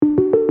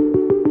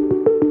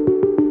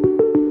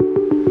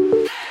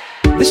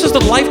This is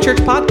the Life Church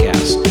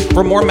Podcast.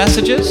 For more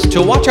messages,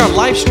 to watch our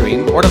live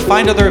stream, or to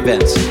find other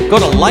events, go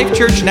to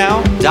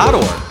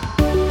lifechurchnow.org.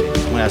 I'm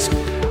going to ask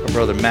our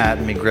brother Matt,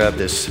 let me grab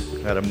this.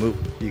 Got to move.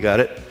 You got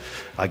it?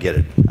 I get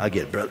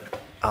it, brother.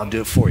 I'll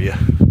do it for you.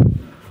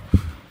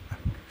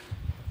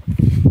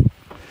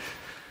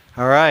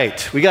 All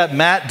right. We got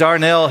Matt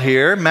Darnell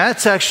here.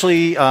 Matt's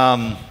actually...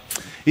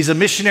 he's a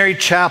missionary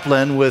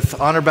chaplain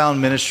with Honor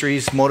Bound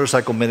Ministries,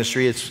 motorcycle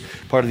ministry. It's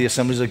part of the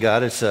Assemblies of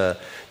God. It's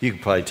you can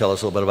probably tell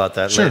us a little bit about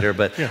that later.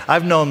 But yeah.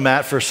 I've known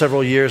Matt for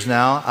several years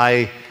now.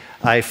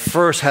 I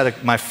first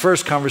had my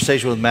first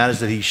conversation with Matt is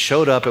that he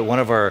showed up at one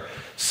of our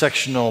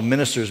sectional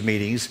ministers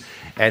meetings,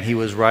 and he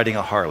was riding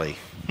a Harley.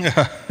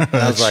 Yeah, and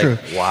I was like, true.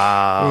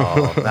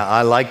 Wow. Now,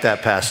 I like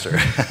that pastor.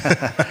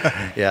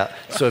 Yeah.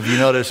 So if you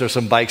notice there's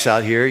some bikes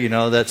out here, you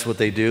know, that's what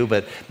they do.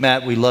 But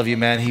Matt, we love you,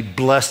 man. He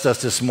blessed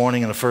us this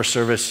morning in the first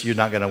service. You're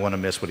not going to want to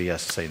miss what he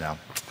has to say now.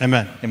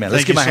 Amen. Amen.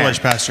 Let's give him a hand.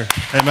 Thank you so much,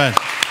 Pastor. Amen.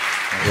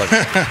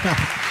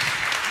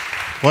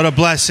 What a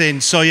blessing.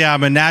 So yeah,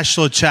 I'm a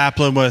national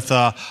chaplain with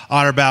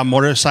Honor Bound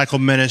Motorcycle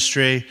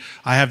Ministry.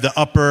 I have the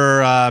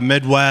upper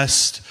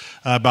Midwest,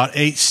 about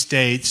 8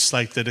 states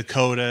like the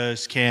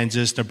Dakotas,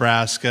 Kansas,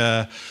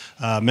 Nebraska,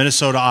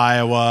 Minnesota,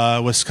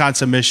 Iowa,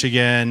 Wisconsin,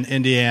 Michigan,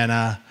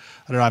 Indiana.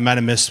 I don't know, I might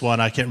have missed one.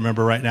 I can't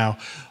remember right now.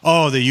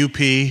 Oh, the UP.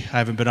 I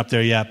haven't been up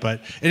there yet.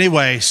 But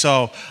anyway,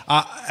 so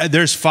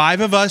there's 5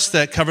 of us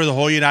that cover the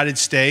whole United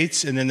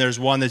States, and then there's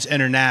one that's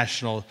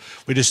international.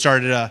 We just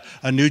started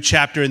a new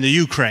chapter in the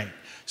Ukraine.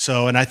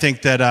 So, and I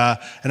think that,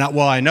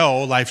 I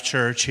know Life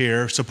Church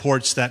here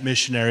supports that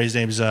missionary. His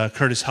name is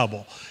Curtis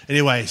Hubble.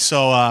 Anyway,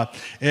 so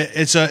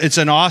it's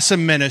an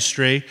awesome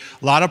ministry,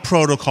 a lot of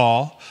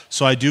protocol.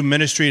 So I do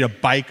ministry to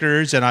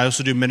bikers, and I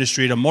also do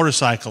ministry to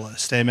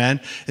motorcyclists, amen?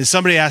 And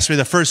somebody asked me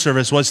the first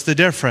service, what's the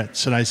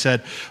difference? And I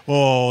said,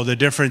 well, the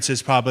difference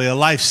is probably a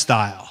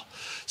lifestyle.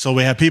 So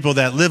we have people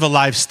that live a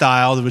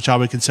lifestyle, which I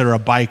would consider a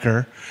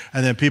biker,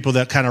 and then people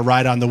that kind of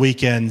ride on the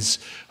weekends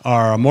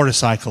are a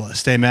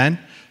motorcyclist, amen?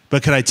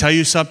 But can I tell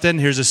you something?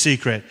 Here's a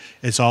secret.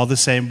 It's all the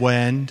same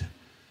wind.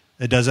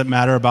 It doesn't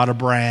matter about a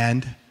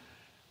brand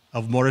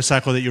of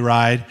motorcycle that you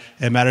ride.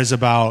 It matters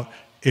about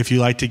if you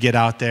like to get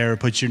out there and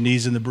put your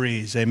knees in the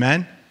breeze.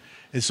 Amen?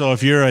 And so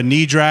if you're a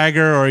knee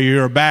dragger or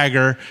you're a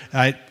bagger,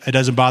 it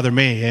doesn't bother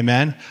me.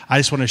 Amen? I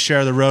just want to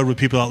share the road with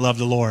people that love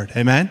the Lord.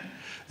 Amen?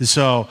 And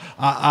so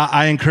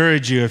I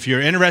encourage you, if you're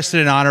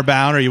interested in Honor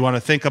Bound or you want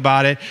to think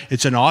about it,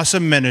 it's an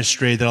awesome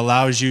ministry that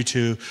allows you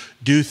to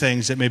do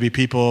things that maybe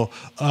people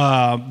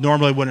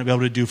normally wouldn't be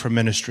able to do for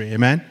ministry.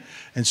 Amen?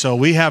 And so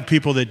we have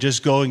people that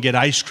just go and get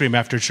ice cream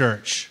after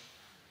church.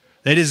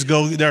 They just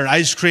go, they're an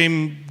ice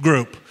cream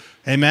group.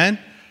 Amen?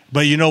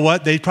 But you know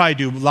what? They probably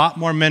do a lot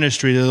more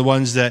ministry to the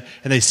ones that,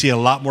 and they see a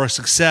lot more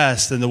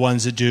success than the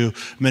ones that do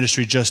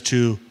ministry just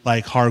to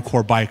like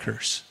hardcore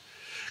bikers.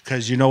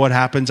 Because you know what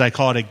happens? I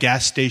call it a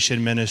gas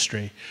station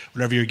ministry.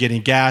 Whenever you're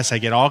getting gas, I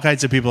get all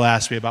kinds of people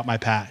ask me about my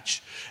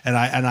patch. And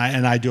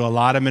I do a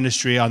lot of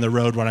ministry on the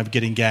road when I'm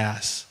getting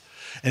gas.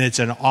 And it's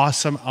an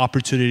awesome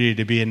opportunity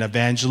to be an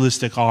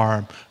evangelistic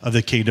arm of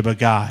the kingdom of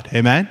God.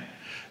 Amen?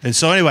 And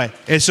so anyway,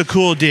 it's a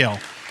cool deal.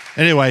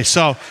 Anyway,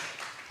 so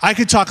I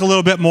could talk a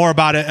little bit more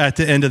about it at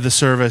the end of the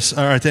service,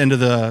 or at the end of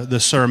the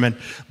sermon.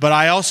 But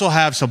I also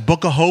have some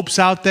Book of Hopes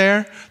out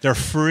there. They're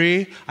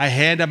free. I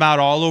hand them out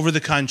all over the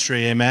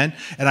country, amen?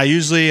 And I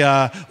usually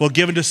will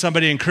give them to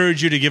somebody,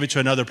 encourage you to give it to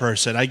another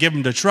person. I give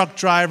them to truck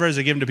drivers.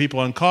 I give them to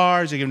people in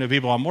cars. I give them to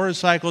people on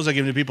motorcycles. I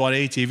give them to people on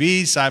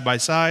ATVs,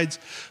 side-by-sides,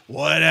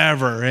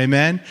 whatever,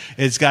 amen?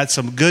 It's got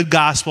some good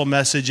gospel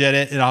message in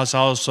it. It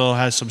also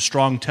has some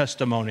strong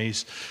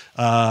testimonies.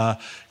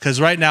 Because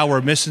right now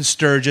we're missing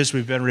Sturgis.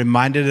 We've been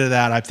reminded of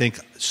that, I think,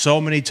 so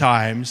many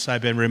times.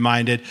 I've been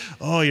reminded,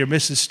 oh, you're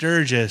missing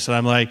Sturgis. And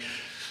I'm like,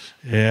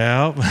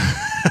 yeah.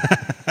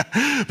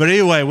 But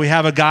anyway, we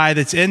have a guy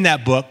that's in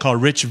that book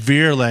called Rich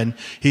Vierland.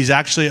 He's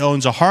actually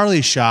owns a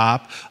Harley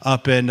shop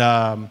up in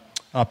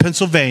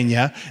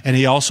Pennsylvania, and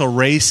he also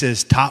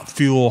races Top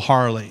Fuel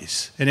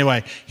Harleys.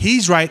 Anyway,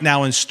 he's right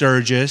now in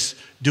Sturgis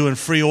doing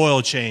free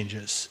oil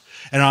changes.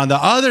 And on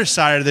the other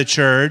side of the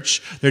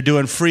church, they're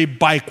doing free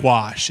bike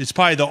wash. It's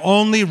probably the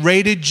only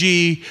rated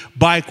G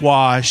bike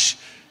wash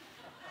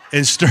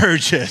in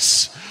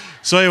Sturgis.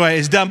 So anyway,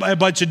 it's done by a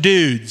bunch of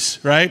dudes,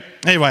 right?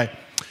 Anyway,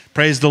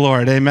 praise the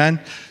Lord,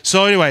 amen?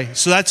 So anyway,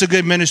 so that's a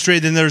good ministry.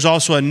 Then there's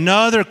also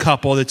another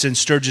couple that's in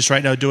Sturgis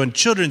right now doing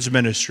children's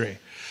ministry.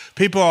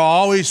 People are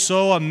always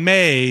so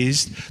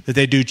amazed that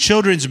they do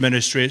children's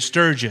ministry at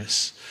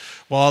Sturgis.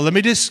 Well, let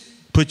me just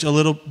put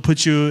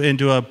you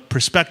into a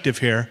perspective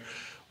here.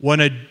 When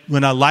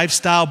a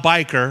lifestyle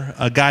biker,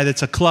 a guy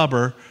that's a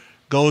clubber,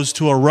 goes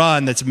to a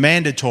run that's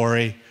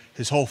mandatory,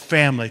 his whole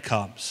family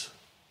comes.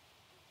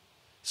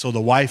 So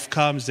the wife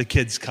comes, the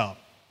kids come.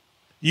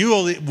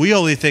 We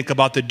only think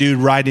about the dude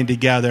riding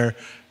together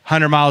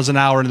 100 miles an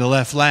hour in the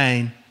left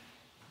lane,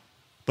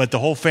 but the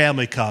whole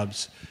family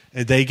comes.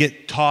 And they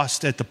get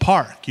tossed at the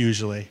park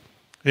usually.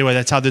 Anyway,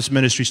 that's how this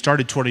ministry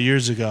started 20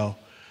 years ago.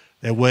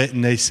 They went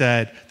and they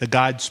said, the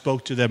God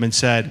spoke to them and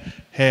said,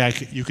 hey,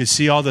 you can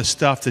see all the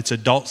stuff that's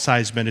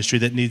adult-sized ministry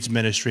that needs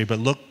ministry, but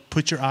look,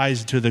 put your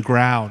eyes to the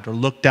ground or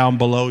look down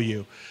below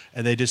you.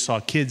 And they just saw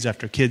kids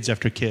after kids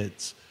after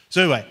kids.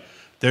 So anyway,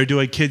 they're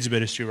doing kids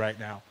ministry right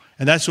now.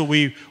 And that's what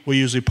we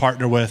usually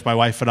partner with, my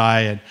wife and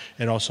I,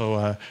 and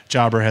also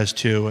Jobber has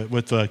too,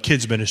 with the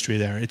kids ministry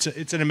there.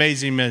 It's an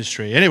amazing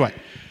ministry. Anyway,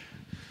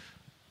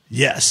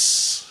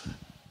 yes,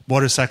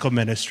 motorcycle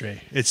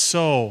ministry. It's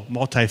so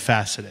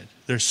multifaceted.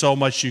 There's so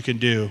much you can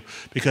do,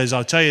 because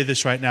I'll tell you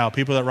this right now,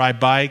 people that ride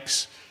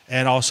bikes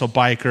and also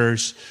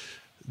bikers,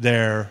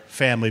 they're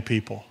family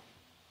people.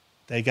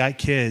 They got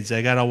kids,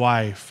 they got a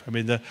wife. I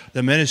mean,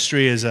 the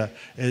ministry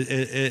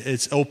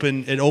it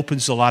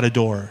opens a lot of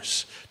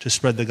doors to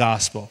spread the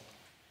gospel.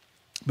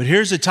 But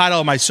here's the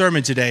title of my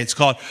sermon today. It's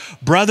called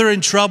Brother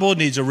in Trouble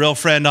Needs a Real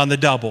Friend on the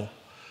Double.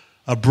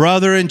 A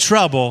brother in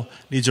trouble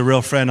needs a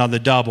real friend on the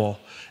double.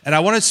 And I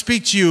want to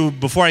speak to you,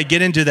 before I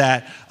get into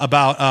that,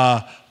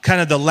 about kind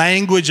of the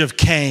language of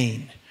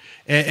Cain.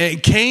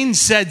 And Cain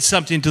said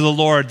something to the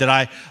Lord that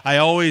I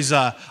always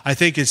I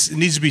think it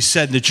needs to be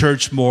said in the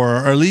church more,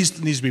 or at least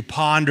it needs to be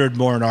pondered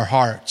more in our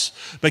hearts.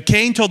 But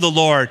Cain told the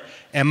Lord,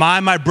 am I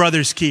my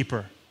brother's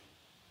keeper?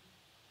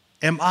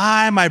 Am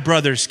I my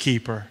brother's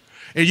keeper?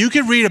 And you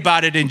can read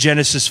about it in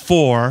Genesis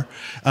 4.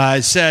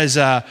 It says,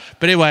 but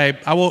anyway,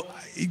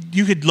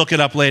 you could look it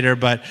up later,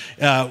 but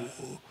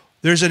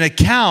there's an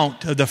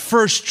account of the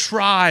first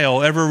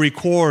trial ever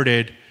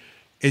recorded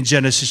in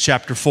Genesis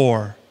chapter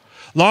 4.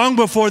 Long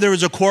before there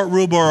was a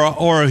courtroom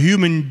or a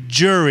human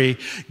jury,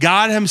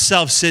 God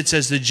himself sits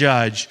as the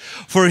judge.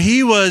 For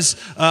he was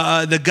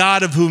the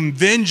God of whom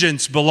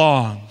vengeance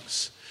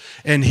belongs.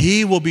 And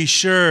he will be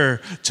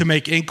sure to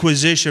make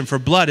inquisition for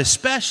blood,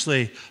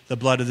 especially the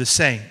blood of the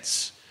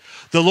saints.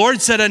 The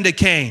Lord said unto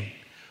Cain,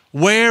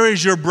 where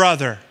is your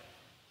brother?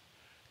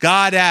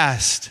 God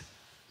asked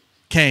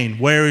Cain,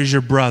 where is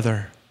your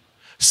brother?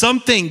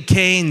 Something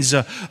Cain's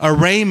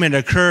arraignment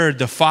occurred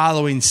the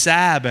following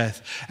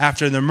Sabbath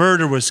after the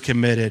murder was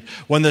committed,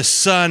 when the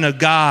Son of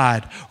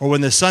God, or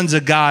when the sons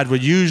of God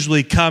would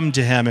usually come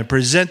to him and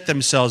present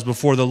themselves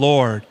before the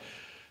Lord.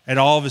 And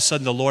all of a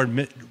sudden the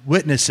Lord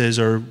witnesses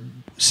or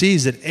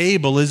sees that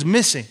Abel is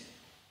missing.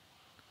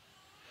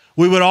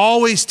 We would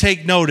always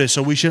take notice,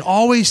 or we should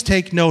always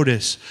take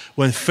notice,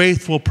 when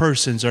faithful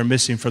persons are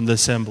missing from the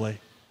assembly.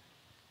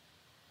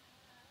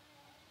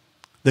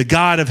 The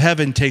God of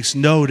heaven takes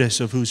notice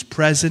of who's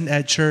present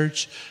at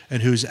church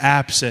and who's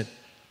absent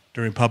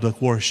during public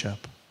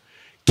worship.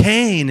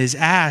 Cain is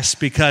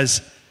asked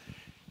because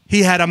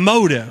he had a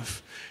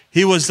motive.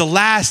 He was the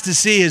last to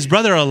see his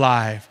brother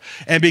alive.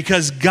 And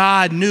because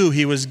God knew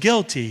he was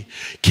guilty,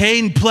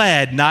 Cain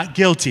pled not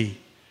guilty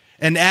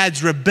and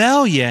adds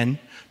rebellion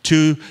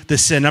to the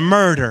sin of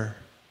murder.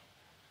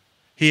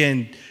 He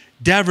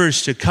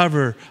endeavors to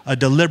cover a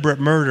deliberate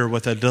murder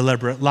with a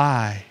deliberate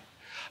lie.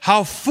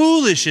 How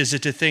foolish is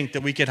it to think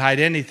that we could hide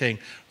anything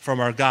from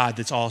our God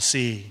that's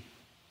all-seeing?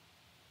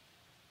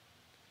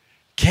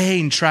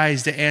 Cain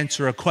tries to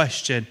answer a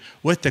question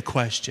with the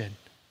question.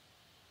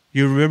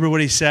 You remember what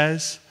he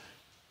says?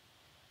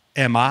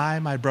 Am I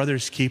my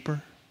brother's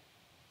keeper?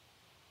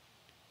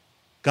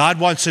 God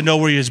wants to know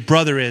where his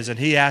brother is, and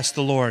he asked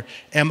the Lord,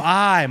 am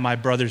I my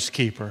brother's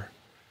keeper?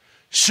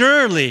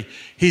 Surely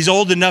he's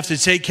old enough to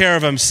take care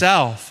of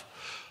himself.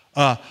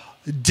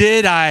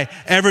 Did I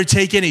ever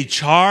take any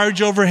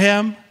charge over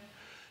him?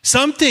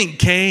 Something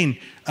Cain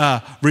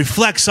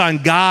reflects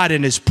on God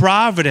and his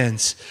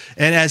providence.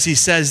 And as he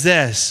says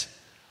this,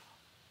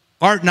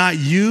 art not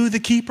you the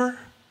keeper?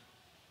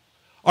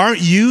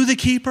 Aren't you the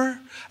keeper?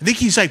 I think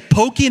he's like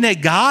poking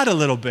at God a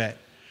little bit.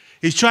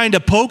 He's trying to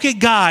poke at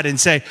God and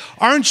say,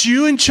 aren't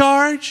you in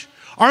charge?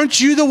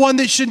 Aren't you the one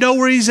that should know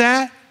where he's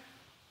at?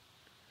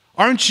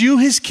 Aren't you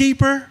his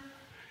keeper?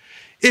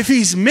 If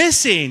he's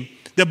missing,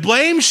 the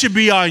blame should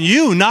be on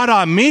you, not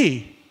on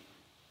me.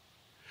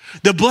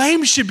 The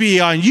blame should be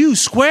on you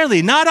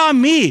squarely, not on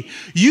me.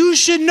 You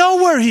should know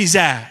where he's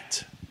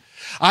at.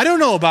 I don't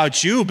know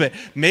about you, but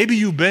maybe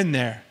you've been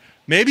there.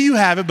 Maybe you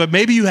haven't, but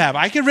maybe you have.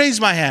 I can raise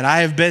my hand.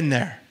 I have been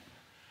there.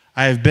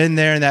 I have been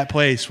there in that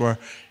place where,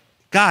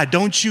 God,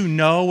 don't you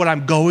know what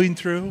I'm going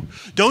through?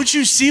 Don't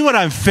you see what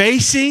I'm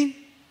facing?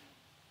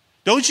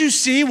 Don't you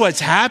see what's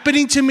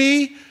happening to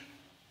me?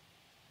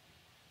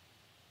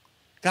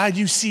 God,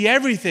 you see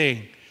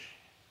everything.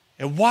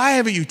 And why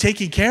haven't you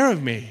taken care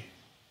of me?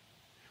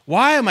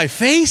 Why am I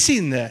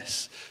facing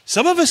this?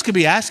 Some of us could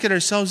be asking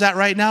ourselves that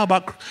right now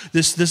about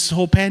this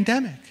whole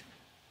pandemic.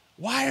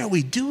 Why are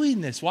we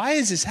doing this? Why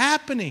is this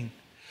happening?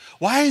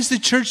 Why is the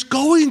church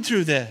going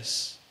through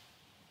this?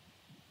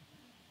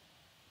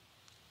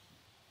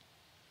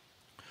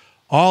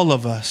 All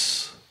of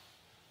us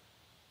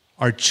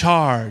are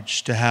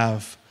charged to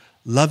have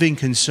loving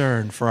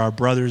concern for our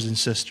brothers and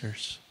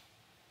sisters.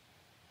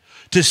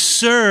 To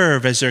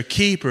serve as their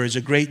keeper is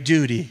a great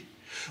duty,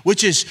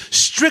 which is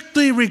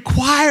strictly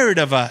required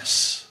of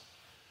us,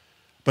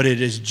 but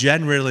it is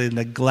generally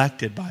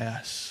neglected by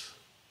us.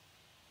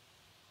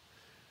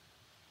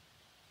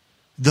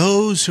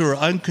 Those who are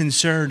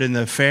unconcerned in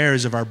the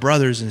affairs of our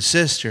brothers and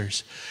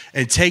sisters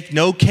and take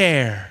no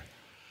care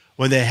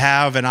when they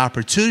have an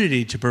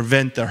opportunity to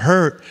prevent the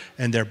hurt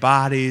in their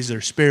bodies,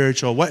 their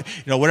spiritual,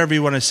 whatever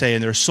you want to say,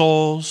 in their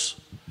souls,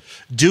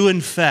 do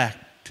in fact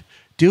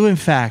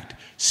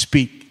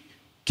speak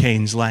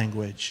Cain's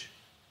language.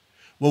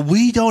 Well,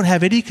 we don't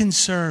have any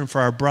concern for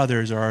our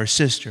brothers or our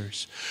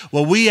sisters.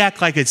 Well, we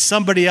act like it's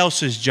somebody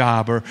else's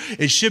job, or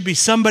it should be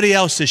somebody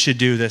else that should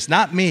do this,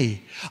 not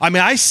me. I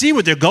mean, I see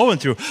what they're going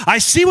through. I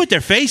see what they're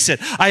facing.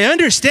 I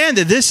understand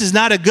that this is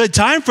not a good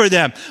time for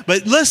them.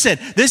 But listen,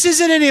 this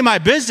isn't any of my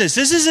business.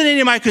 This isn't any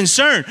of my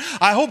concern.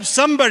 I hope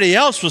somebody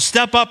else will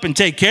step up and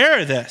take care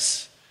of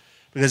this,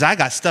 because I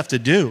got stuff to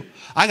do.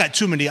 I got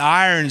too many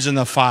irons in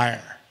the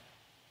fire.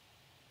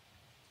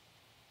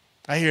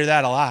 I hear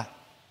that a lot.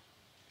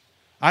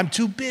 I'm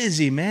too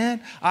busy,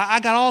 man. I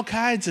got all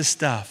kinds of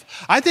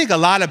stuff. I think a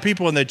lot of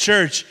people in the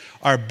church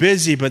are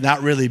busy, but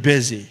not really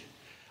busy.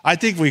 I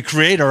think we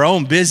create our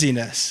own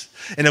busyness.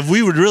 And if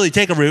we would really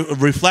take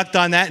reflect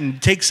on that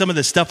and take some of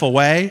the stuff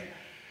away,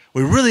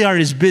 we really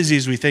aren't as busy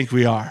as we think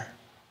we are.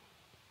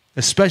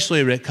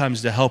 Especially when it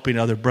comes to helping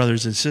other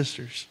brothers and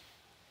sisters.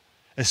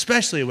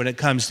 Especially when it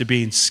comes to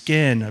being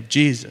skin of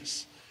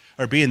Jesus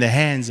or being the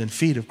hands and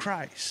feet of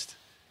Christ.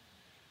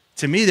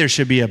 To me, there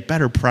should be a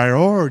better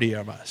priority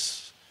of us.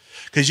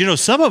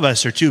 Because, some of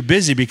us are too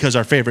busy because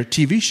our favorite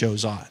TV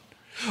show's on.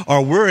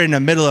 Or we're in the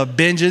middle of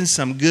binging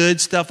some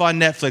good stuff on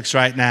Netflix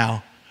right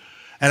now.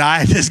 And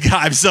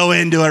I'm so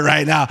into it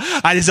right now.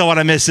 I just don't want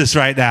to miss this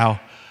right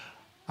now.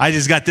 I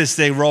just got this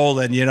thing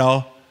rolling,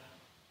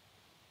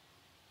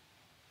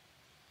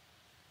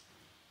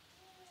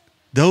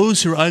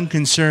 Those who are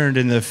unconcerned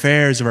in the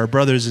affairs of our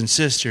brothers and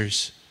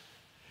sisters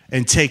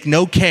and take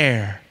no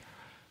care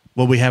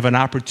when we have an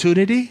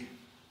opportunity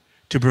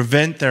to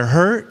prevent their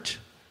hurt,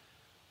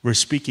 we're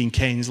speaking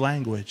Cain's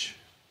language.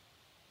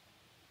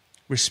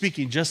 We're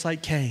speaking just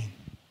like Cain.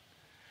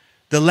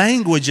 The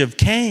language of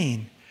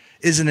Cain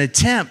is an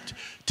attempt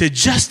to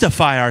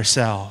justify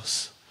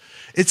ourselves.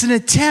 It's an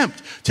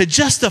attempt to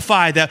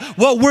justify that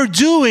what we're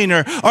doing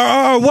or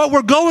what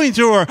we're going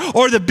through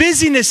or the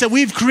busyness that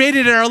we've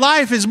created in our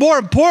life is more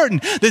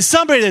important than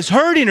somebody that's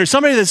hurting or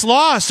somebody that's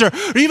lost or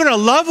even a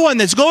loved one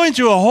that's going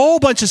through a whole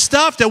bunch of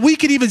stuff that we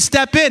could even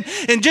step in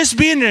and just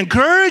be an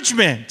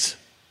encouragement.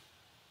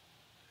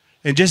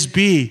 And just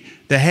be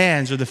the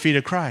hands or the feet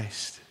of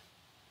Christ.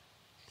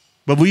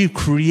 But we've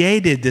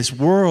created this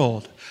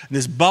world,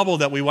 this bubble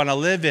that we want to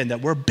live in,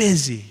 that we're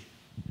busy.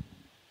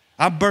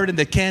 I'm burning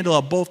the candle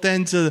at both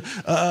ends of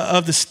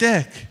the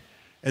stick.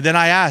 And then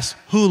I ask,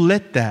 who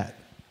lit that?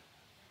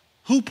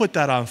 Who put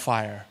that on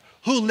fire?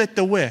 Who lit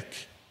the wick?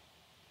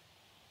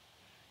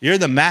 You're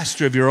the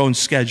master of your own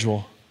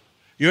schedule.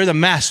 You're the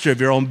master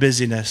of your own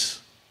busyness.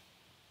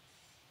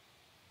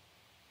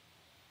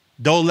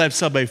 Don't let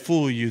somebody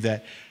fool you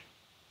that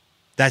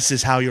that's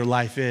just how your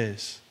life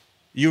is.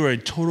 You are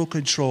in total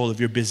control of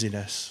your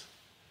busyness,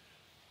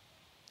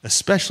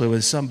 especially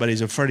when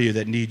somebody's in front of you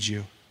that needs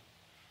you.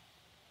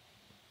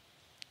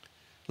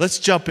 Let's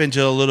jump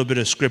into a little bit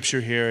of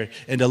scripture here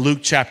into Luke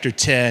chapter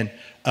 10.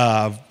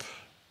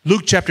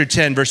 Luke chapter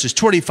 10, verses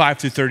 25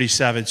 through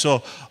 37.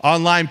 So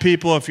online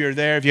people, if you're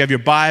there, if you have your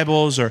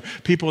Bibles or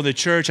people in the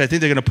church, I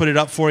think they're going to put it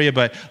up for you.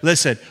 But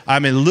listen,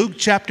 I'm in Luke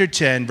chapter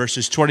 10,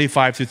 verses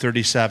 25 through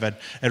 37.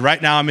 And right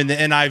now I'm in the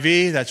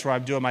NIV. That's where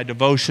I'm doing my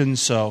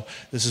devotions. So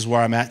this is where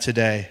I'm at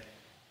today.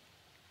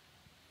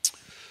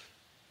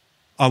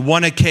 On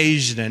one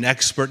occasion, an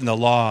expert in the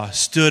law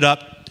stood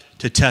up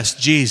to test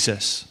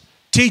Jesus.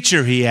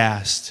 "Teacher," he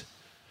asked,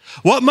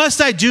 "what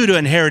must I do to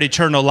inherit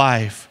eternal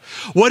life?"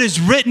 "What is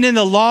written in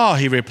the law?"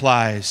 he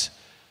replies.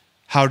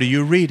 "How do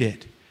you read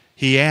it?"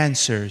 He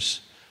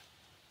answers,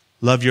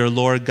 "Love your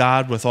Lord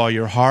God with all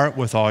your heart,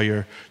 with all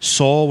your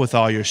soul, with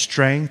all your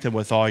strength, and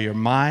with all your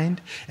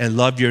mind, and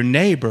love your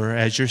neighbor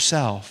as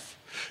yourself."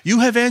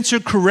 "You have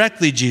answered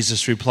correctly,"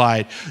 Jesus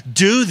replied.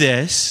 "Do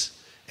this,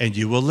 and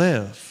you will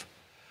live."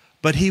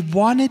 But he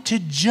wanted to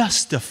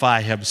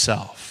justify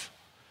himself.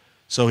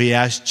 So he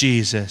asked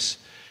Jesus,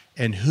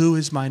 "And who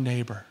is my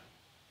neighbor?"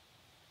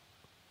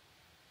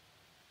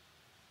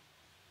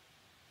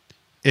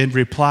 In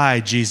reply,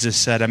 Jesus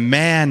said, "A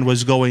man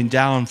was going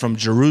down from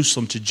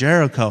Jerusalem to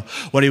Jericho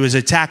when he was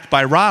attacked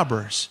by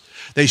robbers.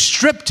 They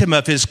stripped him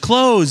of his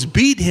clothes,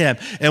 beat him,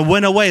 and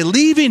went away,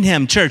 leaving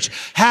him, church,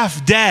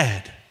 half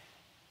dead.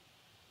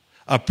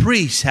 A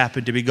priest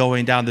happened to be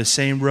going down the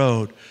same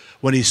road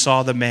when he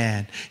saw the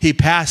man. He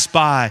passed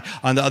by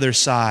on the other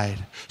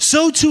side.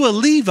 So too a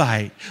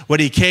Levite,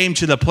 when he came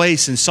to the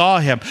place and saw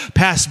him,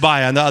 passed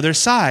by on the other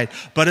side.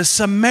 But a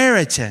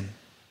Samaritan,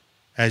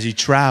 as he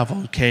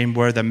traveled, came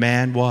where the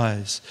man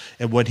was.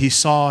 And when he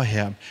saw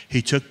him,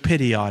 he took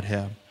pity on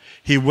him.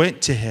 He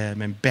went to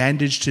him and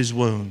bandaged his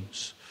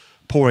wounds,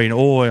 pouring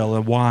oil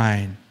and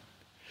wine.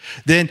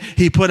 Then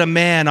he put a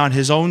man on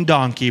his own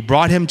donkey,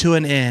 brought him to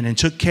an inn, and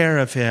took care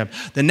of him.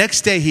 The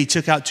next day he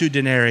took out 2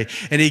 denarii,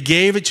 and he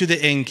gave it to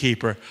the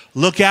innkeeper.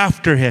 "Look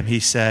after him," he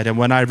said, "and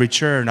when I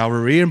return, I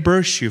will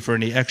reimburse you for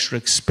any extra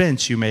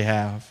expense you may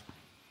have."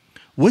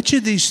 Which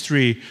of these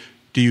three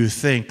do you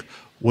think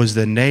was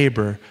the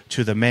neighbor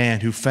to the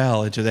man who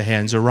fell into the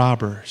hands of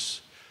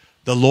robbers?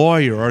 The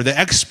lawyer or the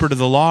expert of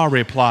the law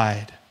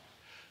replied,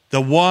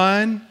 the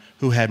one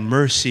who had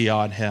mercy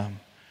on him.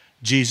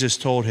 Jesus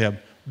told him,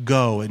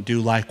 go and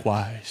do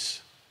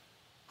likewise.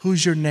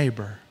 Who's your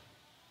neighbor?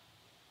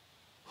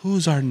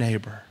 Who's our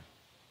neighbor?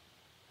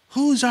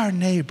 Who's our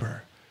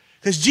neighbor?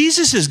 Because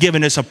Jesus has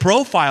given us a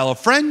profile of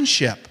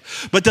friendship.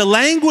 But the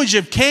language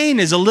of Cain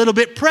is a little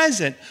bit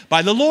present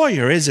by the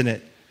lawyer, isn't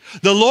it?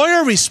 The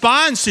lawyer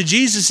responds to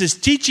Jesus'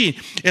 teaching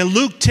in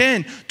Luke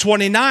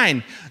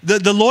 10:29.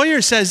 The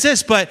lawyer says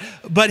this, but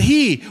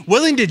he,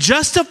 willing to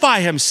justify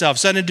himself,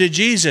 said unto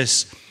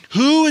Jesus,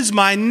 who is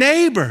my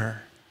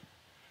neighbor?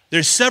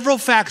 There's several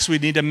facts we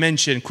need to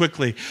mention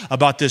quickly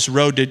about this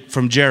road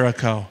from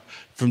Jericho.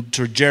 From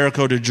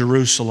Jericho to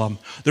Jerusalem.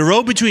 The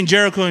road between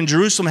Jericho and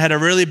Jerusalem had a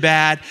really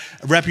bad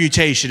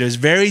reputation. It was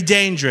very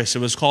dangerous. It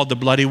was called the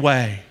Bloody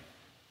Way.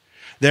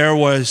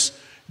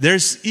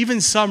 There's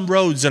even some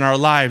roads in our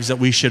lives that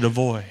we should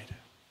avoid.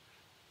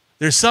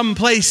 There's some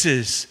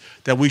places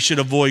that we should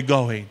avoid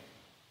going.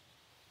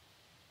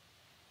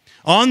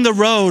 On the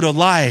road of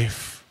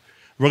life,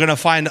 we're going to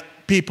find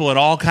people in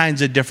all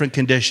kinds of different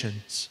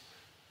conditions.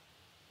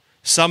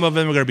 Some of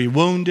them are going to be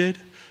wounded.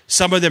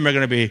 Some of them are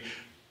going to be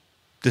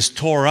just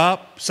tore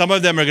up. Some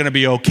of them are going to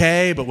be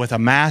okay, but with a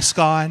mask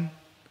on.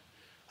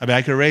 I mean,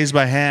 I could raise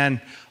my hand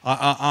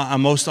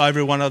on most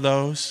every one of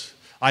those.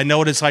 I know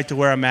what it's like to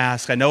wear a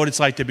mask. I know what it's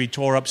like to be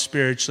tore up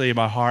spiritually in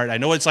my heart. I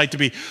know what it's like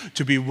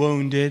to be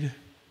wounded.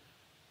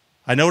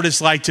 I know what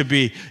it's like to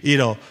be,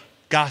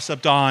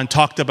 gossiped on,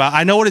 talked about.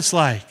 I know what it's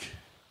like.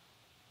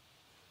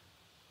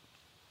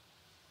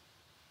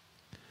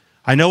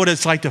 I know what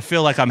it's like to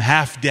feel like I'm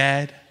half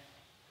dead.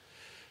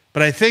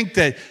 But I think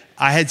that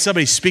I had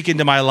somebody speak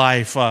into my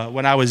life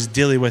when I was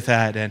dealing with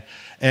that,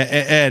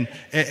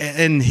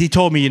 and he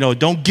told me,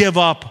 don't give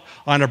up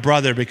on a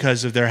brother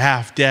because they're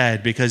half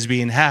dead, because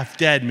being half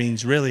dead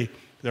means really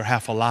they're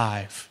half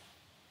alive.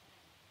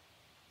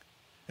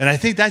 And I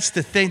think that's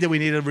the thing that we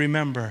need to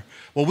remember.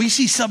 When we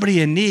see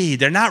somebody in need,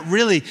 they're not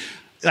really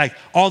like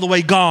all the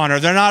way gone, or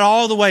they're not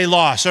all the way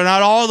lost, or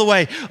not all the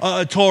way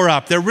tore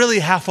up. They're really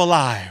half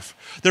alive.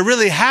 They're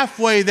really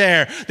halfway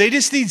there. They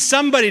just need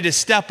somebody to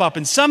step up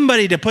and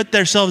somebody to put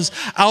themselves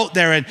out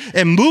there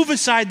and move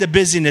aside the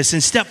busyness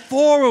and step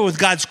forward with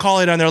God's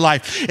calling on their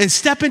life and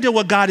step into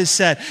what God has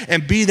said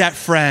and be that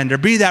friend or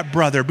be that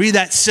brother, be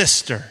that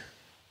sister.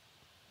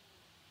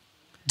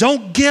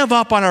 Don't give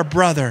up on our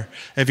brother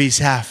if he's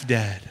half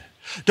dead.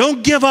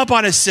 Don't give up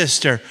on a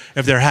sister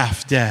if they're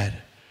half dead.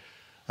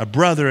 A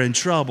brother in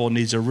trouble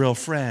needs a real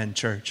friend,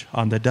 church,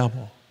 on the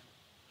double.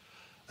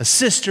 A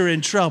sister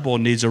in trouble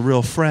needs a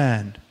real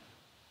friend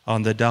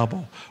on the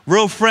double.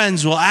 Real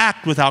friends will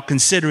act without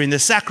considering the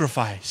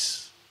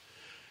sacrifice.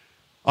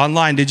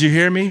 Online, did you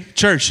hear me?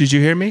 Church, did you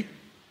hear me?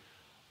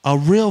 A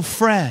real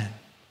friend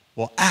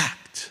will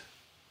act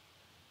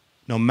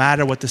no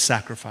matter what the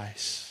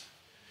sacrifice.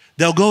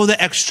 They'll go the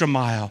extra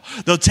mile.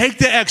 They'll take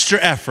the extra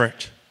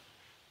effort.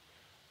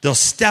 They'll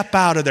step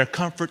out of their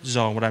comfort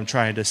zone, what I'm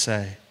trying to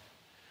say.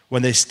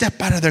 When they step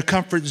out of their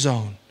comfort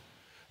zone,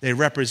 they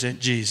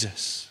represent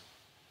Jesus.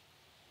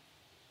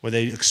 Where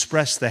they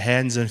express the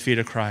hands and feet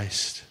of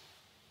Christ.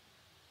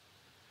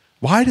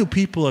 Why do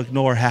people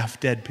ignore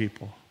half-dead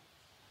people?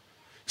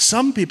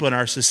 Some people in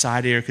our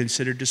society are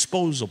considered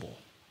disposable,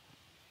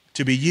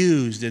 to be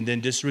used and then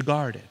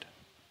disregarded.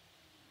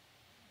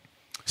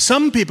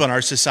 Some people in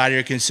our society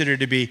are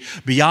considered to be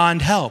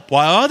beyond help,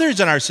 while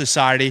others in our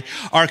society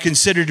are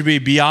considered to be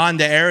beyond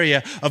the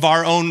area of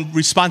our own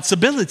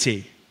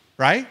responsibility,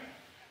 right?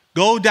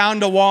 Go down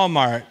to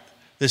Walmart.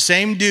 The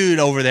same dude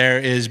over there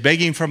is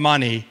begging for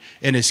money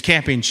in his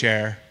camping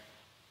chair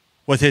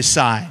with his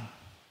sign.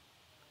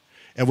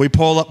 And we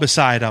pull up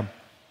beside him,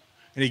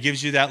 and he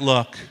gives you that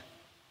look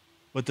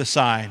with the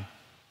sign.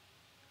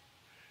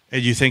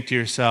 And you think to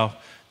yourself,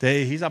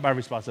 he's not my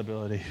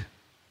responsibility.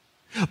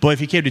 Boy, if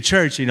he came to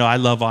church, I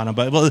love on him.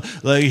 But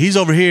he's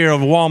over here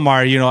over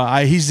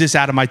Walmart, he's just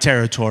out of my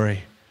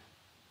territory.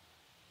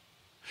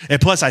 And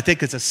plus, I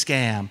think it's a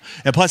scam.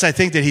 And plus, I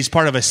think that he's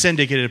part of a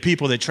syndicate of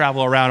people that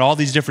travel around all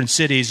these different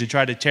cities and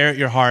try to tear at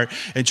your heart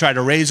and try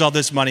to raise all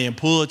this money and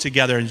pool it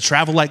together and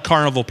travel like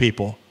carnival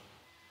people.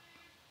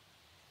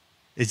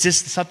 It's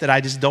just something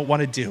I just don't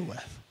want to deal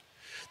with.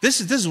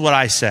 This is what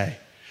I say.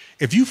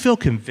 If you feel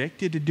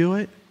convicted to do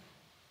it,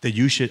 then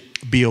you should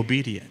be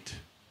obedient.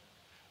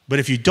 But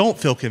if you don't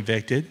feel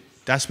convicted,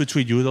 that's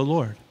between you and the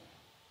Lord.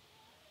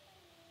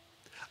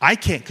 I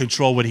can't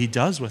control what he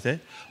does with it,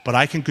 but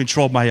I can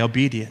control my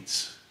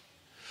obedience.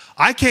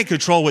 I can't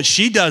control what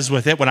she does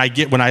with it when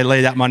I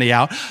lay that money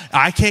out.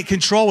 I can't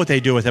control what they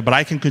do with it, but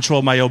I can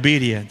control my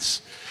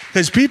obedience.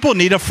 Because people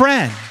need a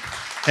friend.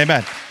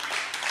 Amen.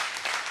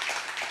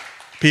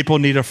 People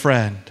need a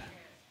friend.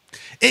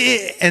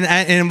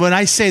 And when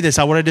I say this,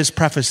 I want to just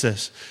preface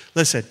this.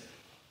 Listen,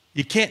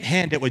 you can't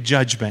hand it with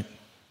judgment.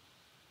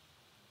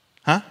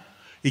 Huh?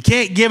 You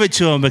can't give it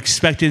to them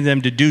expecting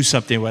them to do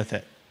something with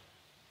it.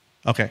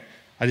 Okay,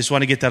 I just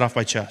want to get that off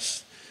my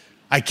chest.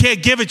 I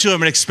can't give it to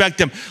them and expect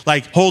them,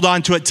 like, hold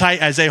on to it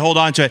tight as they hold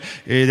on to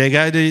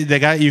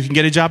it. You can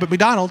get a job at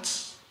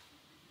McDonald's.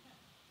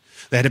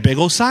 They had a big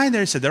old sign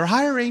there that said they're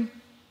hiring.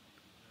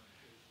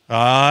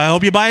 I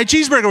hope you buy a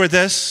cheeseburger with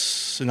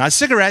this, and not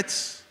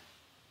cigarettes.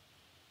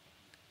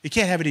 You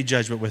can't have any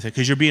judgment with it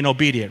because you're being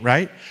obedient,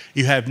 right?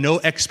 You have no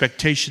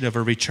expectation of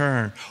a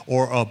return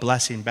or a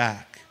blessing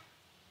back.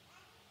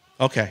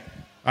 Okay,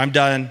 I'm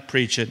done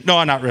preaching. No,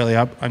 I'm not really.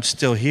 I'm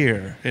still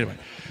here. Anyway,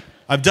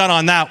 I'm done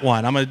on that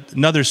one. I'm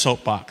another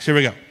soapbox. Here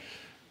we go.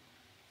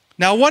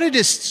 Now, I wanted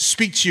to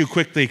speak to you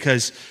quickly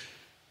because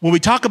when we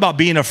talk about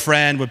being a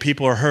friend when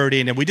people are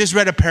hurting, and we just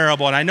read a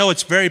parable, and I know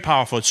it's very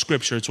powerful. It's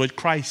Scripture. It's what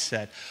Christ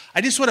said.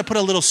 I just want to put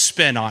a little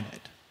spin on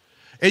it.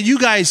 And you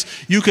guys,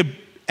 you could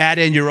add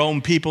in your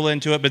own people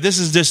into it, but this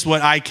is just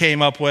what I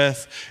came up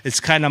with. It's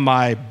kind of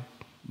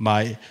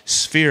my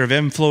sphere of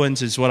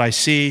influence is what I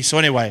see. So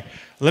anyway,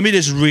 let me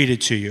just read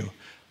it to you.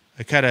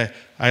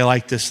 I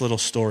like this little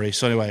story.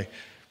 So anyway,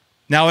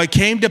 now it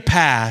came to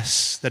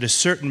pass that a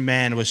certain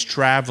man was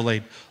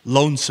traveling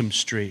Lonesome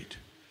Street,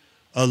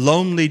 a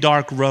lonely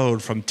dark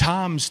road from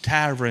Tom's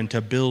Tavern to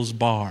Bill's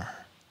Bar.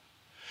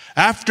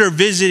 After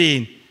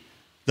visiting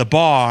the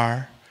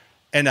bar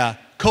and a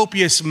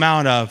copious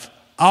amount of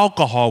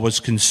alcohol was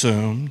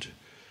consumed,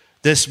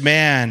 this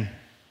man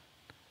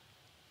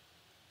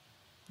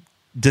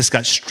just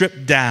got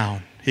stripped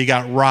down. He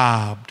got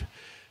robbed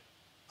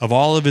of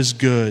all of his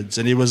goods,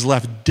 and he was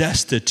left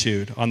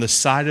destitute on the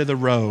side of the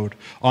road,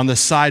 on the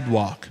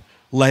sidewalk,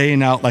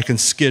 laying out like in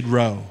Skid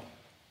Row.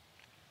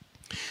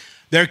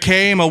 There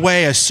came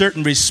away a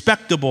certain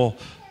respectable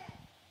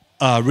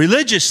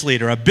religious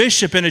leader, a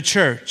bishop in a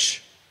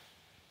church.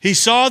 He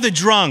saw the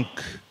drunk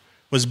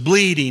was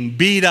bleeding,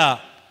 beat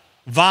up,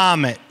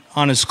 vomit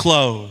on his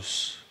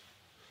clothes,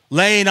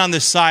 laying on the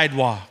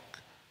sidewalk.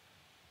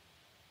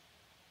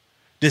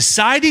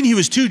 Deciding he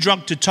was too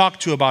drunk to talk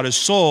to about his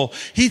soul,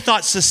 he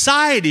thought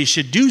society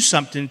should do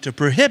something to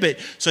prohibit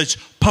such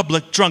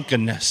public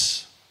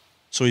drunkenness.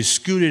 So he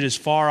scooted as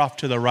far off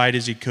to the right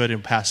as he could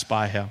and passed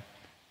by him.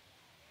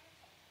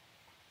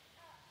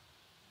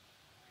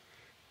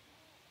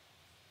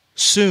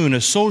 Soon, a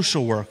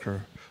social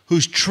worker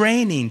whose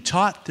training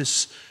taught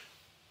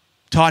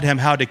him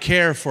how to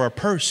care for a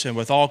person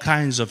with all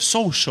kinds of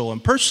social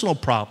and personal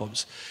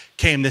problems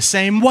came the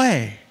same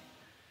way.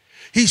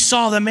 He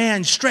saw the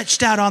man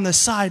stretched out on the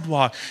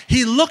sidewalk.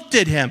 He looked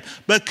at him,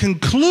 but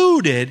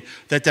concluded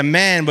that the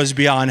man was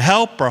beyond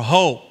help or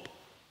hope.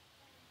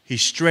 He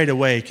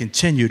straightway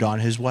continued on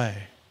his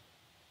way.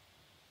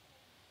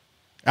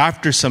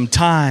 After some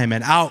time,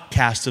 an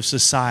outcast of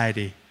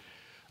society,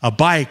 a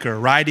biker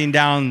riding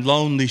down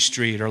Lonely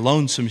Street or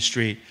Lonesome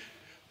Street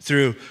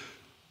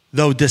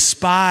though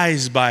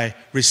despised by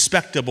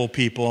respectable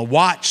people and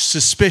watched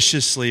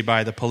suspiciously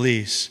by the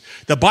police,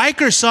 the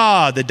biker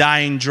saw the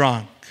dying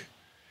drunk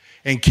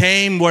and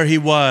came where he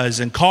was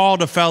and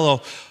called a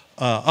fellow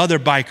other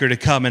biker to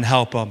come and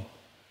help him.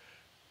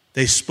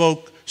 They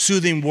spoke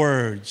soothing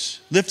words,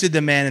 lifted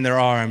the man in their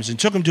arms, and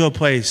took him to a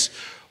place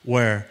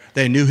where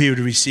they knew he would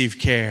receive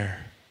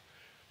care.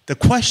 The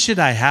question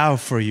I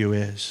have for you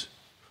is,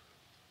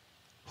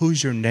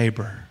 who's your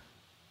neighbor?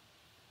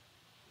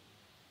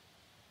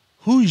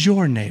 Who's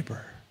your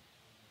neighbor?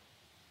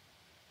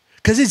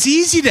 Because it's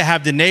easy to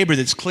have the neighbor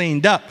that's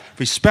cleaned up,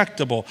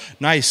 respectable,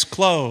 nice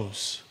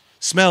clothes,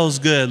 smells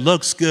good,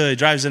 looks good,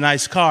 drives a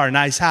nice car,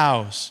 nice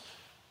house.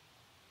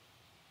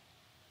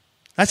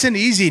 That's an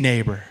easy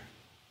neighbor.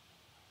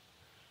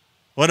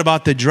 What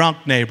about the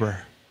drunk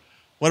neighbor?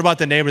 What about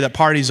the neighbor that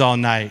parties all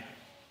night?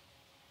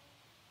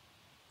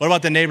 What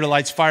about the neighbor that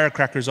lights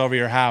firecrackers over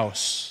your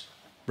house?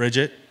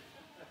 Bridget?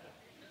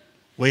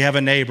 We have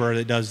a neighbor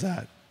that does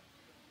that.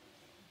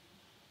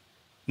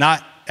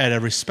 Not at a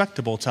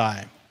respectable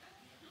time.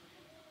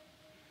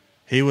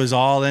 He was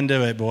all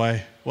into it,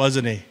 boy,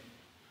 wasn't he?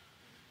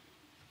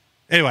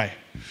 Anyway,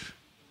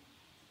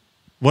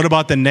 what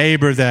about the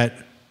neighbor that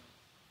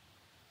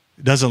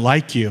doesn't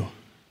like you?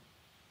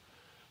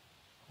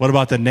 What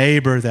about the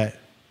neighbor that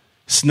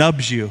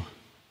snubs you?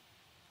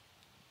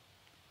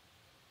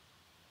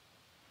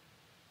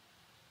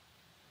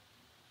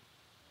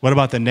 What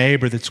about the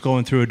neighbor that's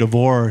going through a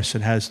divorce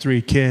and has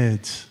 3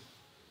 kids?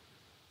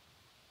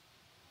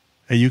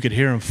 And you could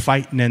hear them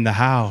fighting in the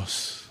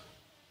house.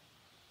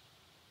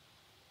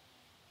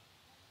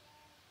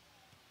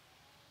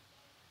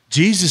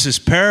 Jesus'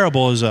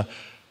 parable is a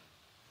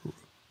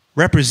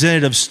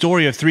representative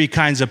story of 3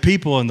 kinds of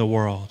people in the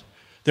world.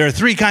 There are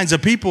 3 kinds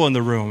of people in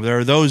the room. There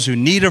are those who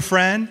need a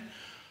friend,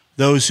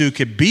 those who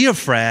could be a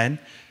friend,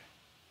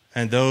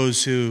 and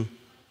those who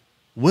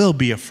will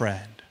be a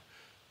friend.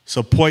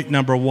 So point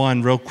number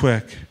 1, real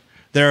quick.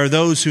 There are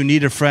those who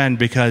need a friend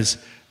because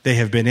they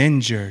have been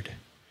injured.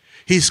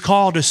 He's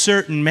called a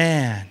certain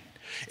man.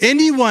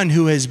 Anyone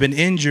who has been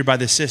injured by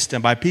the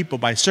system, by people,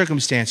 by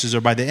circumstances, or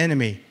by the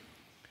enemy.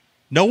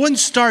 No one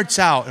starts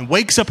out and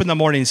wakes up in the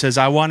morning and says,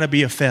 I want to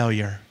be a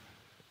failure.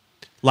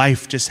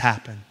 Life just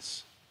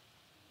happens.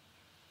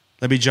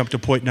 Let me jump to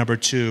point number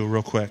 2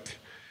 real quick.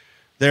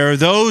 There are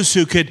those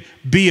who could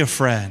be a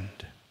friend.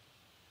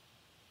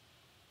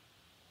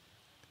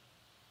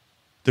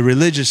 The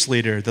religious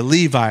leader, the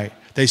Levite,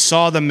 they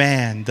saw the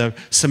man, the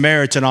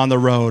Samaritan on the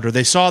road, or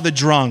they saw the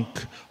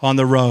drunk on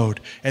the road,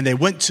 and they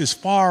went as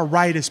far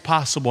right as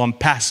possible and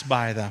passed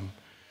by them.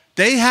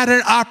 They had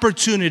an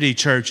opportunity,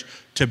 church,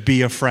 to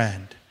be a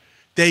friend.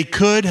 They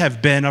could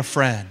have been a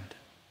friend.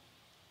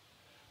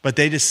 But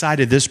they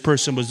decided this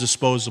person was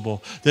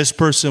disposable. This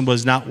person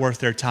was not worth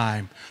their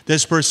time.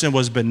 This person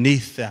was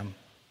beneath them.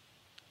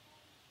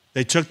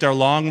 They took their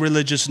long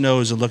religious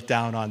nose and looked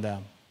down on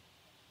them.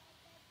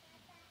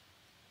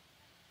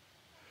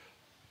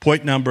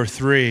 Point number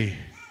 3.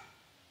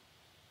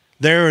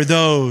 There are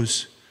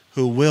those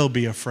who will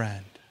be a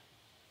friend.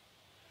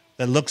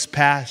 That looks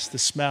past the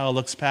smell,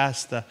 looks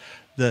past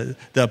the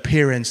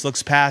appearance,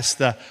 looks past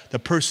the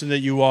person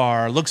that you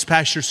are, looks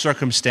past your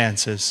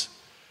circumstances.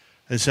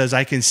 It says,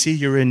 I can see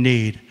you're in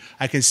need.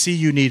 I can see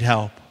you need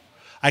help.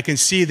 I can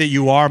see that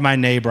you are my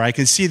neighbor. I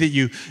can see that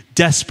you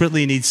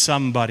desperately need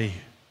somebody.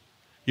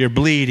 You're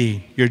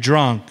bleeding. You're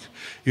drunk.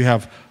 You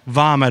have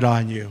vomit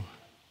on you.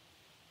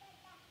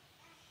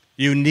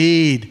 You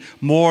need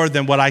more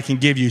than what I can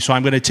give you, so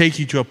I'm going to take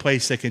you to a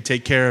place that can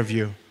take care of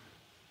you.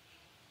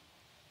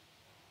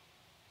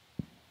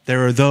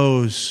 There are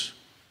those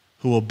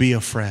who will be a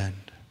friend.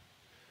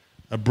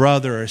 A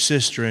brother or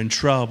sister in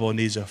trouble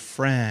needs a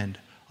friend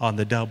on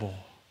the double.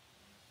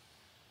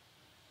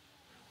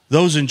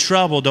 Those in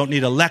trouble don't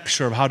need a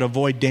lecture of how to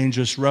avoid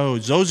dangerous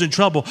roads. Those in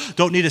trouble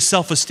don't need a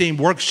self-esteem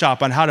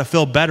workshop on how to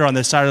feel better on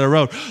this side of the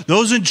road.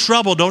 Those in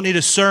trouble don't need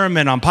a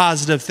sermon on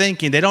positive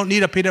thinking. They don't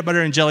need a peanut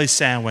butter and jelly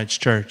sandwich,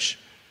 church.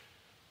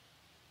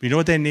 But you know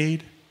what they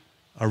need?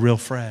 A real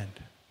friend.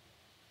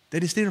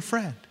 They just need a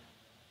friend.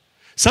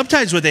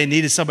 Sometimes what they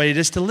need is somebody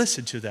just to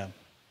listen to them.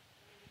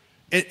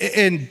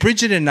 And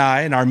Bridget and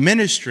I, in our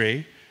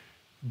ministry,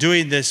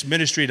 doing this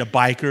ministry to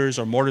bikers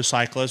or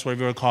motorcyclists,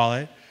 whatever you want to call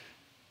it,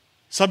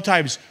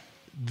 sometimes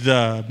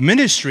the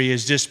ministry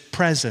is just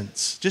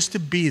presence, just to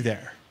be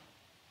there.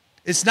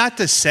 It's not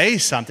to say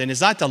something. It's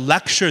not to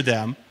lecture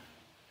them.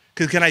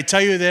 Because can I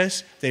tell you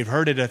this? They've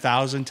heard it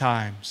 1,000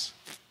 times.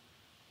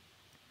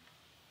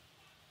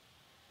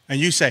 And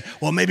you say,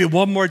 well, maybe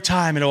one more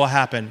time and it will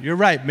happen. You're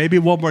right. Maybe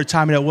one more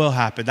time and it will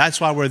happen. That's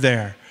why we're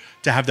there,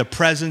 to have the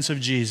presence of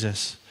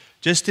Jesus,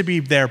 just to be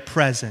there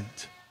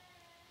present.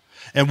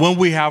 And when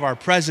we have our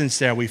presence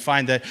there, we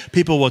find that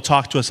people will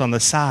talk to us on the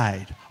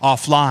side,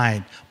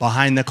 offline,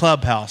 behind the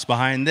clubhouse,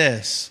 behind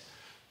this.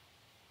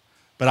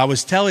 But I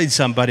was telling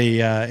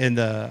somebody I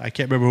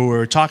can't remember who we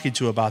were talking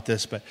to about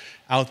this, but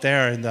out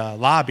there in the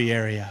lobby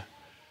area,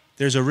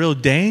 there's a real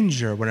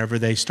danger whenever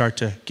they start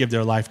to give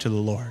their life to the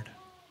Lord.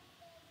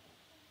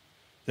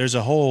 There's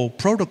a whole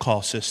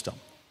protocol system.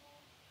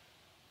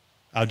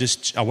 I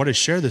want to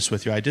share this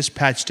with you. I just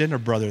patched in a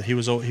brother. He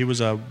was a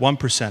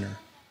 1%er.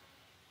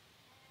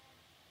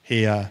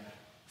 He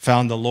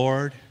found the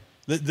Lord.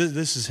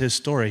 This is his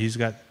story. He's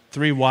got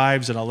 3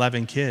 wives and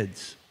 11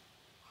 kids.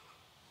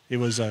 He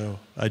was a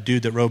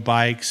dude that rode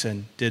bikes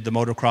and did the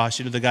motocross.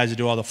 You know the guys that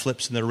do all the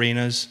flips in the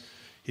arenas?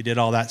 He did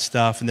all that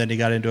stuff, and then he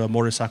got into a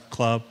motorcycle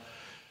club,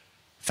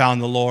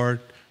 found the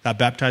Lord, got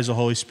baptized with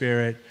the Holy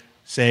Spirit,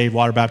 saved,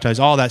 water baptized,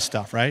 all that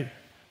stuff, right?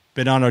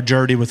 Been on a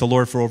journey with the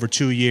Lord for over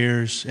 2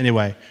 years.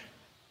 Anyway,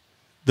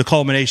 the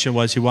culmination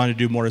was he wanted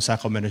to do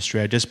motorcycle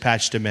ministry. I just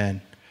patched him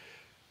in.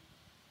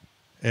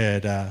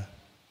 And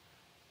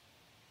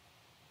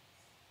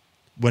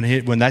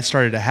when that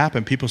started to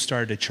happen, people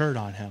started to churn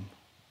on him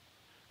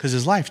because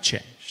his life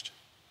changed.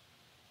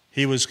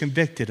 He was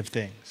convicted of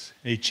things,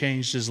 and he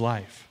changed his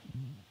life.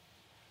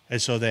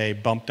 And so they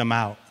bumped him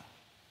out.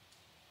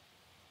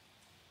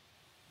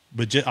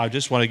 But I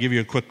just want to give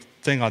you a quick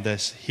thing on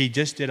this. He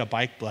just did a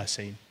bike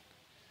blessing.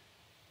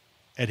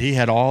 And he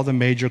had all the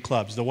major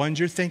clubs, the ones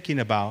you're thinking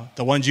about,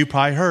 the ones you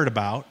probably heard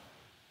about,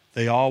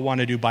 they all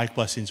want to do bike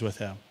blessings with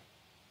him.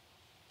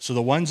 So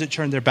the ones that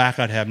turned their back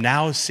on him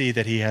now see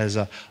that he has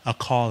a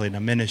calling, a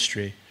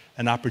ministry,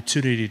 an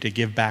opportunity to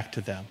give back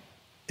to them.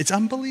 It's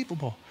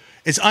unbelievable.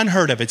 It's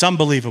unheard of. It's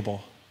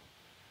unbelievable.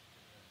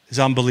 It's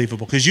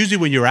unbelievable. Because usually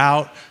when you're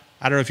out,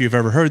 I don't know if you've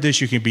ever heard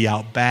this, you can be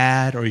out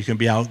bad or you can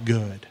be out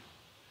good.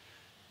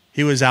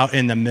 He was out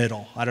in the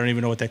middle. I don't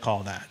even know what they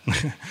call that.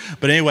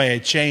 But anyway,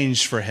 it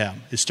changed for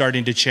him. It's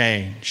starting to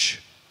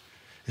change.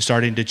 It's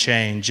starting to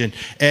change. And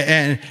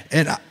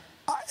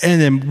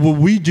then what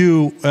we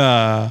do,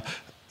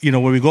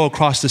 when we go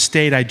across the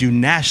state, I do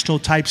national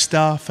type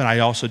stuff, and I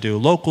also do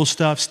local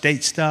stuff,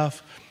 state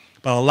stuff.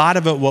 But a lot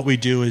of it, what we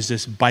do is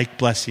this bike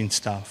blessing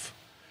stuff.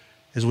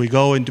 As we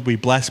go and we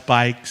bless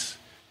bikes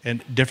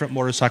in different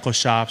motorcycle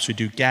shops, we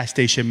do gas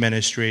station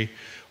ministry.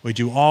 We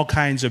do all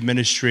kinds of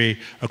ministry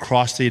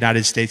across the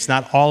United States.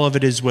 Not all of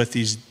it is with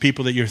these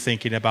people that you're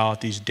thinking about,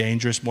 these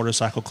dangerous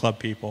motorcycle club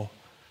people.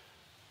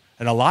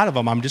 And a lot of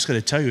them, I'm just going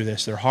to tell you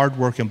this, they're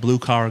hardworking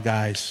blue-collar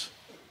guys.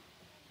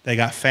 They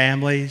got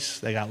families,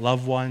 they got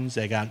loved ones,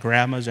 they got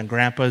grandmas and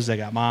grandpas, they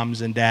got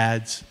moms and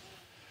dads.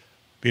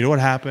 But you know what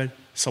happened?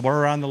 Somewhere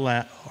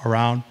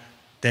around,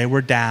 they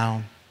were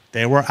down,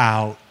 they were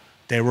out,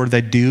 They were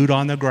the dude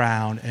on the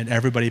ground, and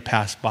everybody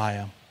passed by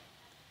them.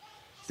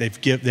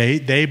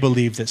 They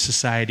believe that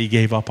society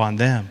gave up on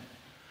them,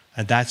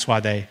 and that's why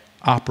they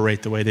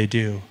operate the way they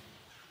do.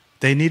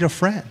 They need a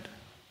friend.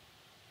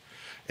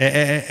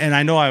 And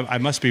I know I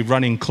must be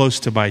running close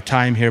to my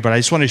time here, but I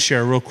just want to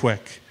share real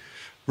quick,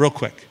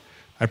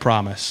 I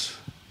promise.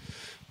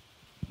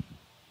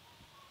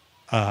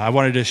 I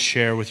wanted to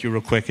share with you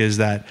real quick is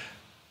that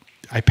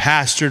I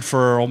pastored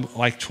for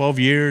like 12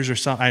 years or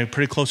something. I'm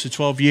pretty close to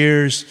 12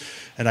 years,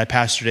 and I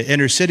pastored an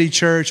inner city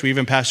church. We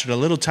even pastored a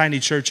little tiny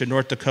church in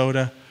North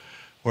Dakota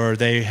where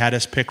they had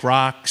us pick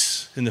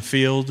rocks in the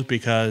field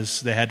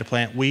because they had to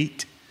plant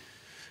wheat.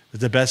 It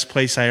was the best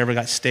place I ever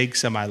got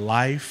steaks in my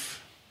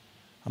life.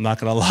 I'm not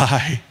going to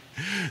lie.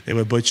 They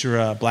would butcher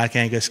a black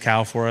Angus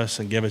cow for us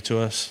and give it to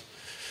us.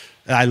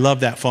 And I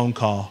love that phone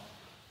call.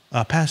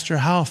 Pastor,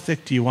 how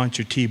thick do you want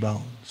your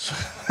T-bones?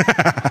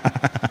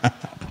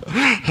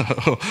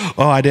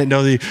 Oh, I didn't know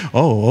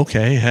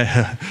okay.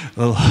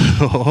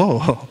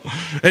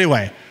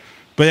 Anyway,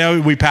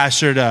 but we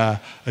pastored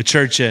a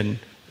church in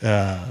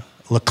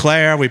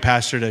LeClaire. We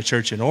pastored a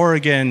church in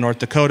Oregon, North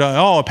Dakota.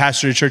 I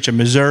pastored a church in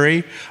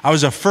Missouri. I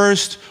was the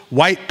first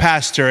white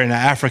pastor in an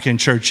African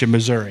church in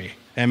Missouri.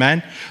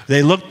 Amen?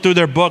 They looked through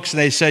their books and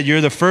they said,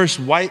 you're the first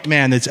white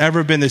man that's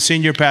ever been the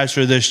senior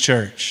pastor of this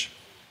church.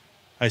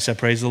 I said,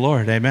 praise the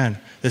Lord. Amen.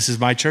 This is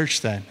my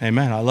church then.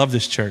 Amen. I love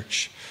this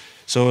church.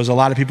 So it was a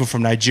lot of people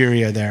from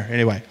Nigeria there.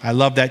 Anyway, I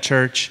love that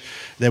church.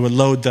 They would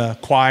load the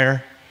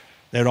choir.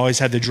 They would always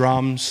have the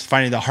drums,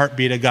 finding the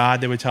heartbeat of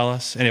God, they would tell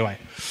us. Anyway,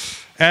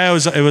 it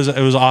was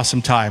an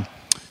awesome time.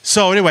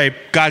 So anyway,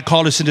 God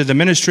called us into the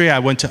ministry.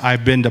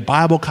 I've been to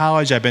Bible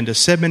college. I've been to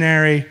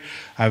seminary.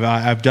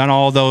 I've done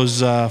all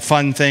those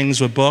fun things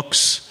with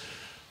books.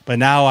 But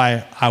now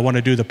I want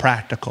to do the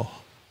practical.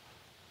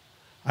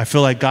 I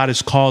feel like God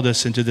has called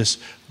us into this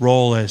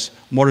role as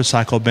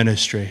motorcycle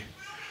ministry.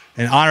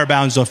 And Honor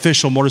Bound is the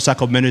official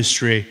motorcycle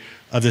ministry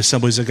of the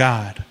Assemblies of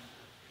God.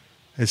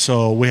 And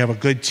so we have a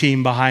good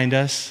team behind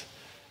us.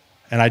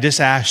 And I just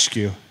ask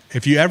you,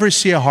 if you ever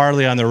see a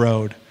Harley on the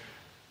road,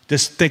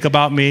 just think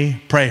about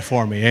me, pray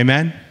for me,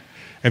 amen?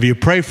 If you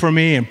pray for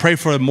me and pray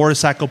for the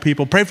motorcycle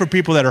people, pray for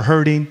people that are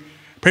hurting,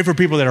 pray for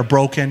people that are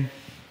broken,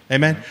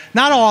 amen?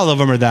 Not all of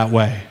them are that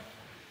way.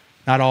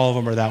 Not all of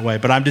them are that way.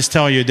 But I'm just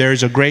telling you,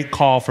 there's a great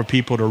call for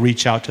people to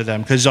reach out to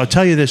them. Because I'll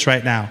tell you this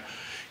right now.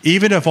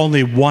 Even if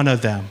only one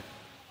of them,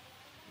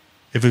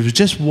 if it was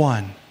just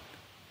one,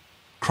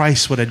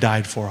 Christ would have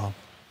died for them.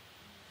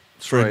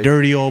 That's for right. A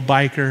dirty old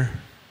biker,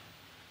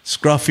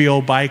 scruffy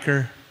old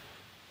biker,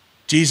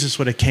 Jesus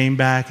would have came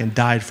back and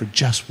died for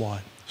just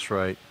one. That's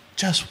right.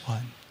 Just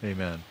one.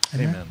 Amen.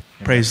 Amen. Amen.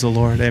 Praise the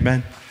Lord.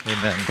 Amen.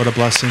 Amen. What a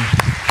blessing.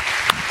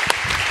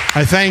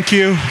 I thank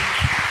you.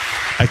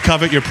 I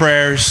covet your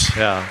prayers.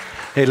 Yeah.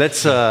 Hey,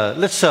 let's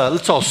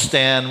all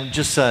stand.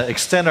 Just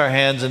extend our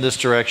hands in this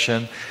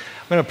direction.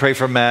 I'm going to pray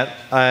for Matt.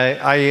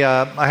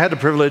 I had the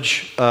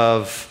privilege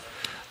of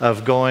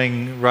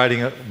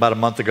riding about a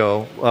month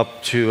ago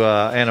up to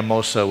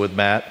Anamosa with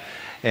Matt,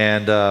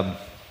 and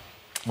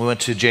we went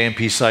to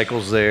J&P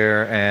Cycles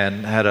there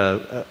and had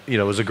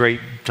it was a great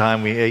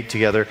time. We ate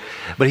together,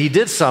 but he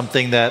did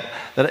something that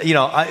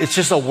it's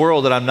just a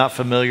world that I'm not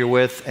familiar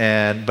with,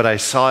 but I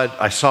saw it.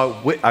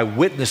 I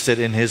witnessed it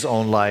in his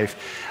own life.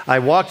 I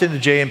walked into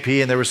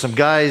J&P and there were some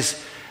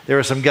guys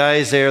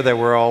there that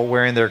were all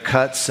wearing their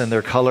cuts and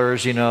their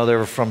colors. They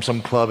were from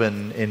some club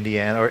in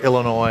Indiana or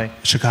Illinois,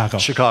 Chicago,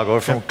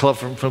 or from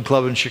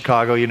club in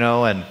Chicago.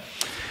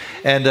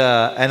 And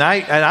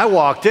I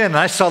walked in and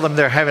I saw them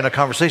there having a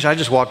conversation. I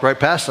just walked right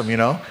past them,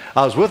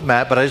 I was with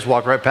Matt, but I just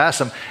walked right past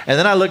them. And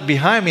then I looked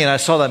behind me and I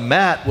saw that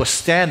Matt was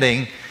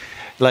standing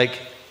like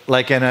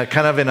in a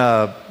kind of in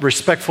a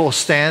respectful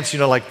stance,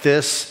 like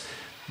this,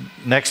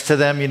 next to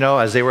them,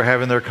 as they were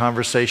having their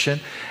conversation.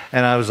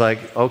 And I was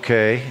like,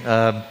 okay,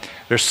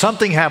 there's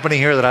something happening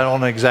here that I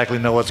don't exactly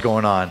know what's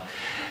going on.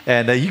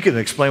 And you can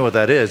explain what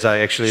that is.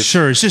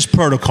 Sure, it's just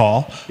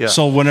protocol. Yeah.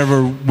 So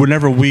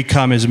whenever we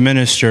come as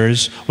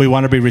ministers, we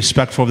want to be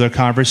respectful of their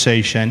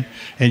conversation.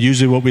 And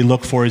usually what we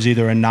look for is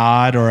either a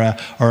nod or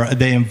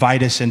they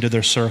invite us into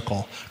their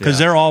circle. Because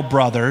they're all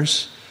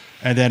brothers,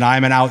 and then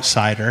I'm an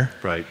outsider.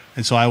 Right.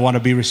 And so I want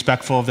to be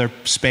respectful of their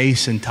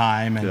space and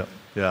time. And,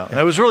 Yeah. And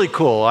it was really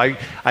cool. I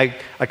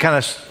kind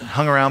of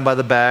hung around by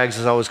the bags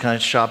as I was kind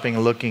of shopping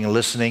and looking and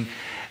listening.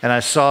 And I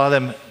saw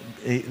them.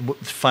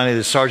 Finally,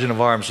 the sergeant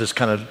of arms just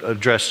kind of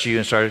addressed you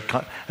and started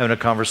having a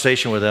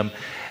conversation with him.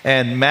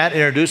 And Matt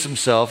introduced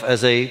himself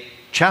as a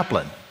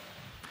chaplain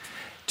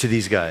to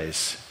these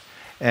guys.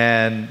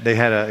 And they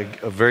had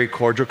a very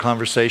cordial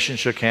conversation,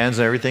 shook hands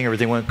and everything.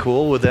 Everything went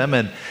cool with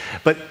them.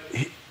 But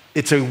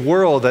it's a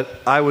world that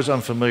I was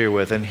unfamiliar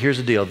with. And here's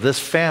the deal. This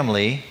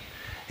family,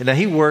 now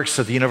he works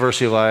at the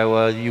University of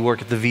Iowa. You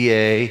work at the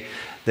VA.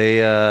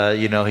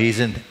 He's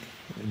in,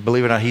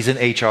 believe it or not, he's in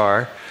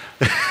HR.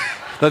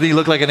 Doesn't he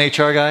look like an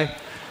HR guy?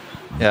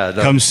 Yeah.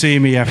 Come see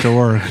me after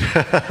work.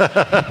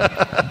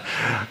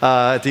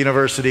 At the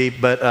university,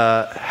 but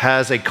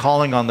has a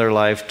calling on their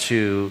life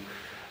to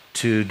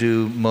to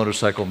do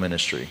motorcycle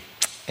ministry.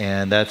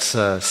 And that's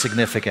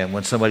significant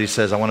when somebody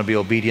says, I want to be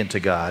obedient to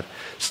God,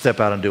 step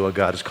out and do what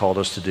God has called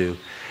us to do.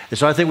 And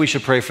so I think we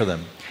should pray for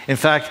them. In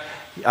fact,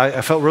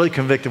 I felt really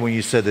convicted when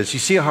you said this. You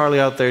see a Harley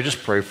out there,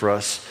 just pray for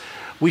us.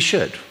 We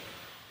should.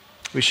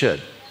 We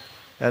should.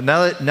 And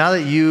now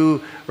that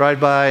you ride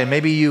by and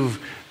maybe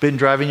you've been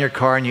driving your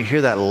car and you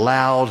hear that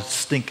loud,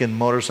 stinking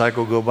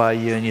motorcycle go by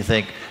you and you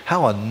think,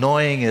 how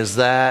annoying is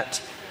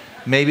that?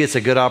 Maybe it's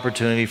a good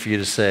opportunity for you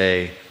to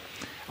say,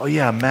 oh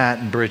yeah, Matt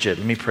and Bridget.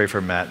 Let me pray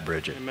for Matt and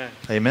Bridget. Amen.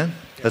 Amen?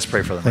 Let's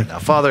pray for them right now.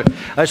 Father,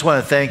 I just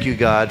want to thank you,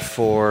 God,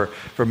 for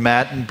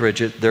Matt and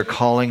Bridget, their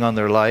calling on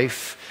their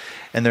life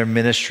and their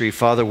ministry.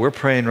 Father, we're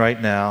praying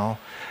right now,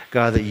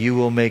 God, that you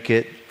will make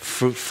it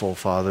fruitful,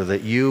 Father,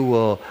 that you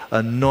will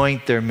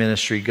anoint their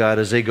ministry, God,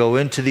 as they go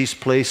into these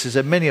places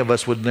that many of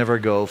us would never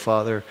go,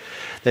 Father,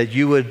 that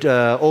you would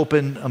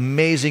open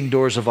amazing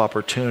doors of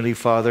opportunity,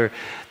 Father,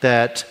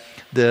 that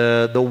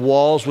the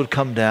walls would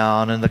come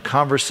down and the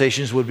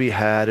conversations would be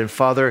had, and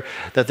Father,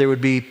 that there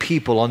would be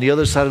people on the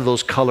other side of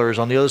those colors,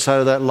 on the other side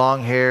of that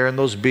long hair and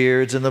those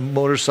beards and the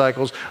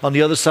motorcycles, on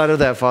the other side of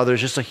that, Father, is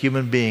just a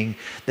human being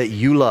that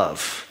you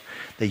love,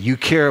 that you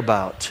care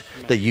about,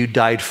 that you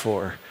died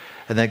for.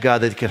 And that,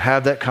 God, that could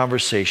have that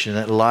conversation,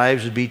 that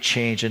lives would be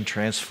changed and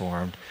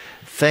transformed.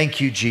 Thank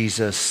you,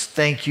 Jesus.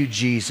 Thank you,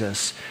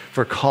 Jesus,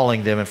 for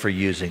calling them and for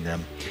using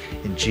them.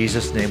 In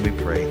Jesus' name we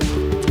pray.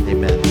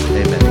 Amen.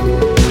 Amen.